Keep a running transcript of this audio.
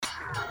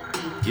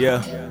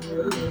Yeah.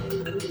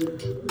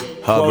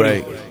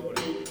 Heartbreak.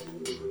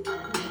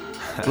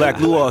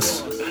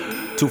 BLKLUOS.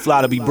 Too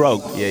fly to be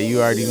broke. Yeah, you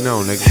already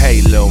know, nigga.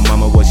 Hey, lil'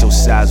 mama, what's your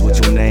size? What's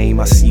your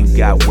name? I see you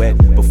got wet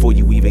before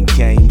you even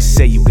came.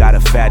 Say you got a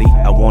fatty,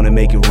 I wanna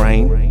make it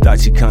rain.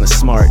 Thought you kinda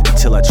smart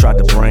until I tried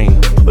to brain.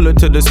 Pull up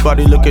to the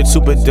spotty looking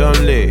super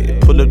dumb lit.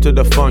 Pull up to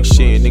the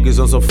function, niggas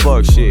on some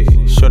fuck shit.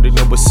 Shorty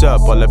know what's up,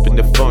 all up in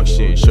the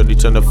function. Shorty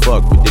tryna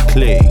fuck with the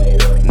clique.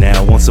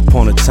 Now, once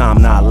upon a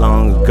time, not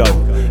long ago,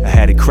 I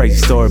had a crazy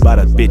story about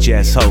a bitch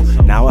ass hoe.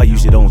 Now I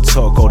usually don't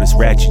talk all this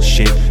ratchet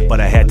shit, but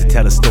I had to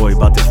tell a story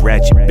about this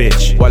ratchet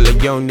bitch. While a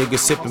young nigga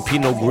sippin'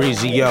 Pinot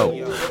Grigio,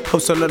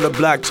 postin' on the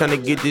block tryna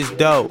get this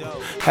dough.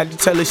 Had to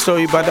tell a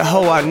story about the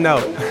hoe I know.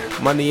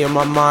 Money in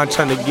my mind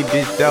tryna get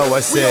this dough.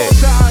 I said,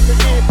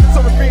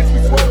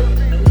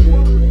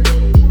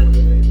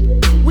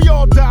 we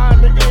all die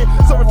in the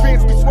end, so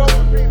revenge be swole.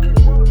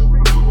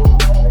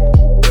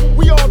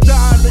 We all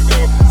die in the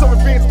end, so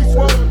revenge be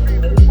swole.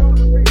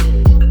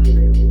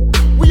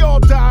 We all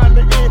die in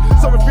the end,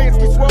 so revenge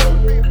be swole.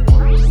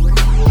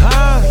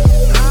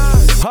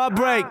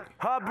 Heartbreak.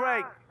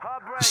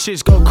 This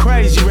shit's go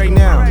crazy right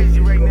now.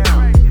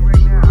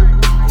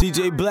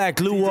 DJ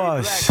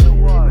BLKLUOS.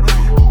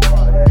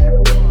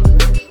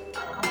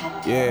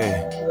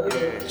 Yeah.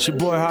 It's your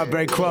boy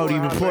Heartbreak QUOTEY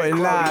reporting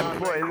live.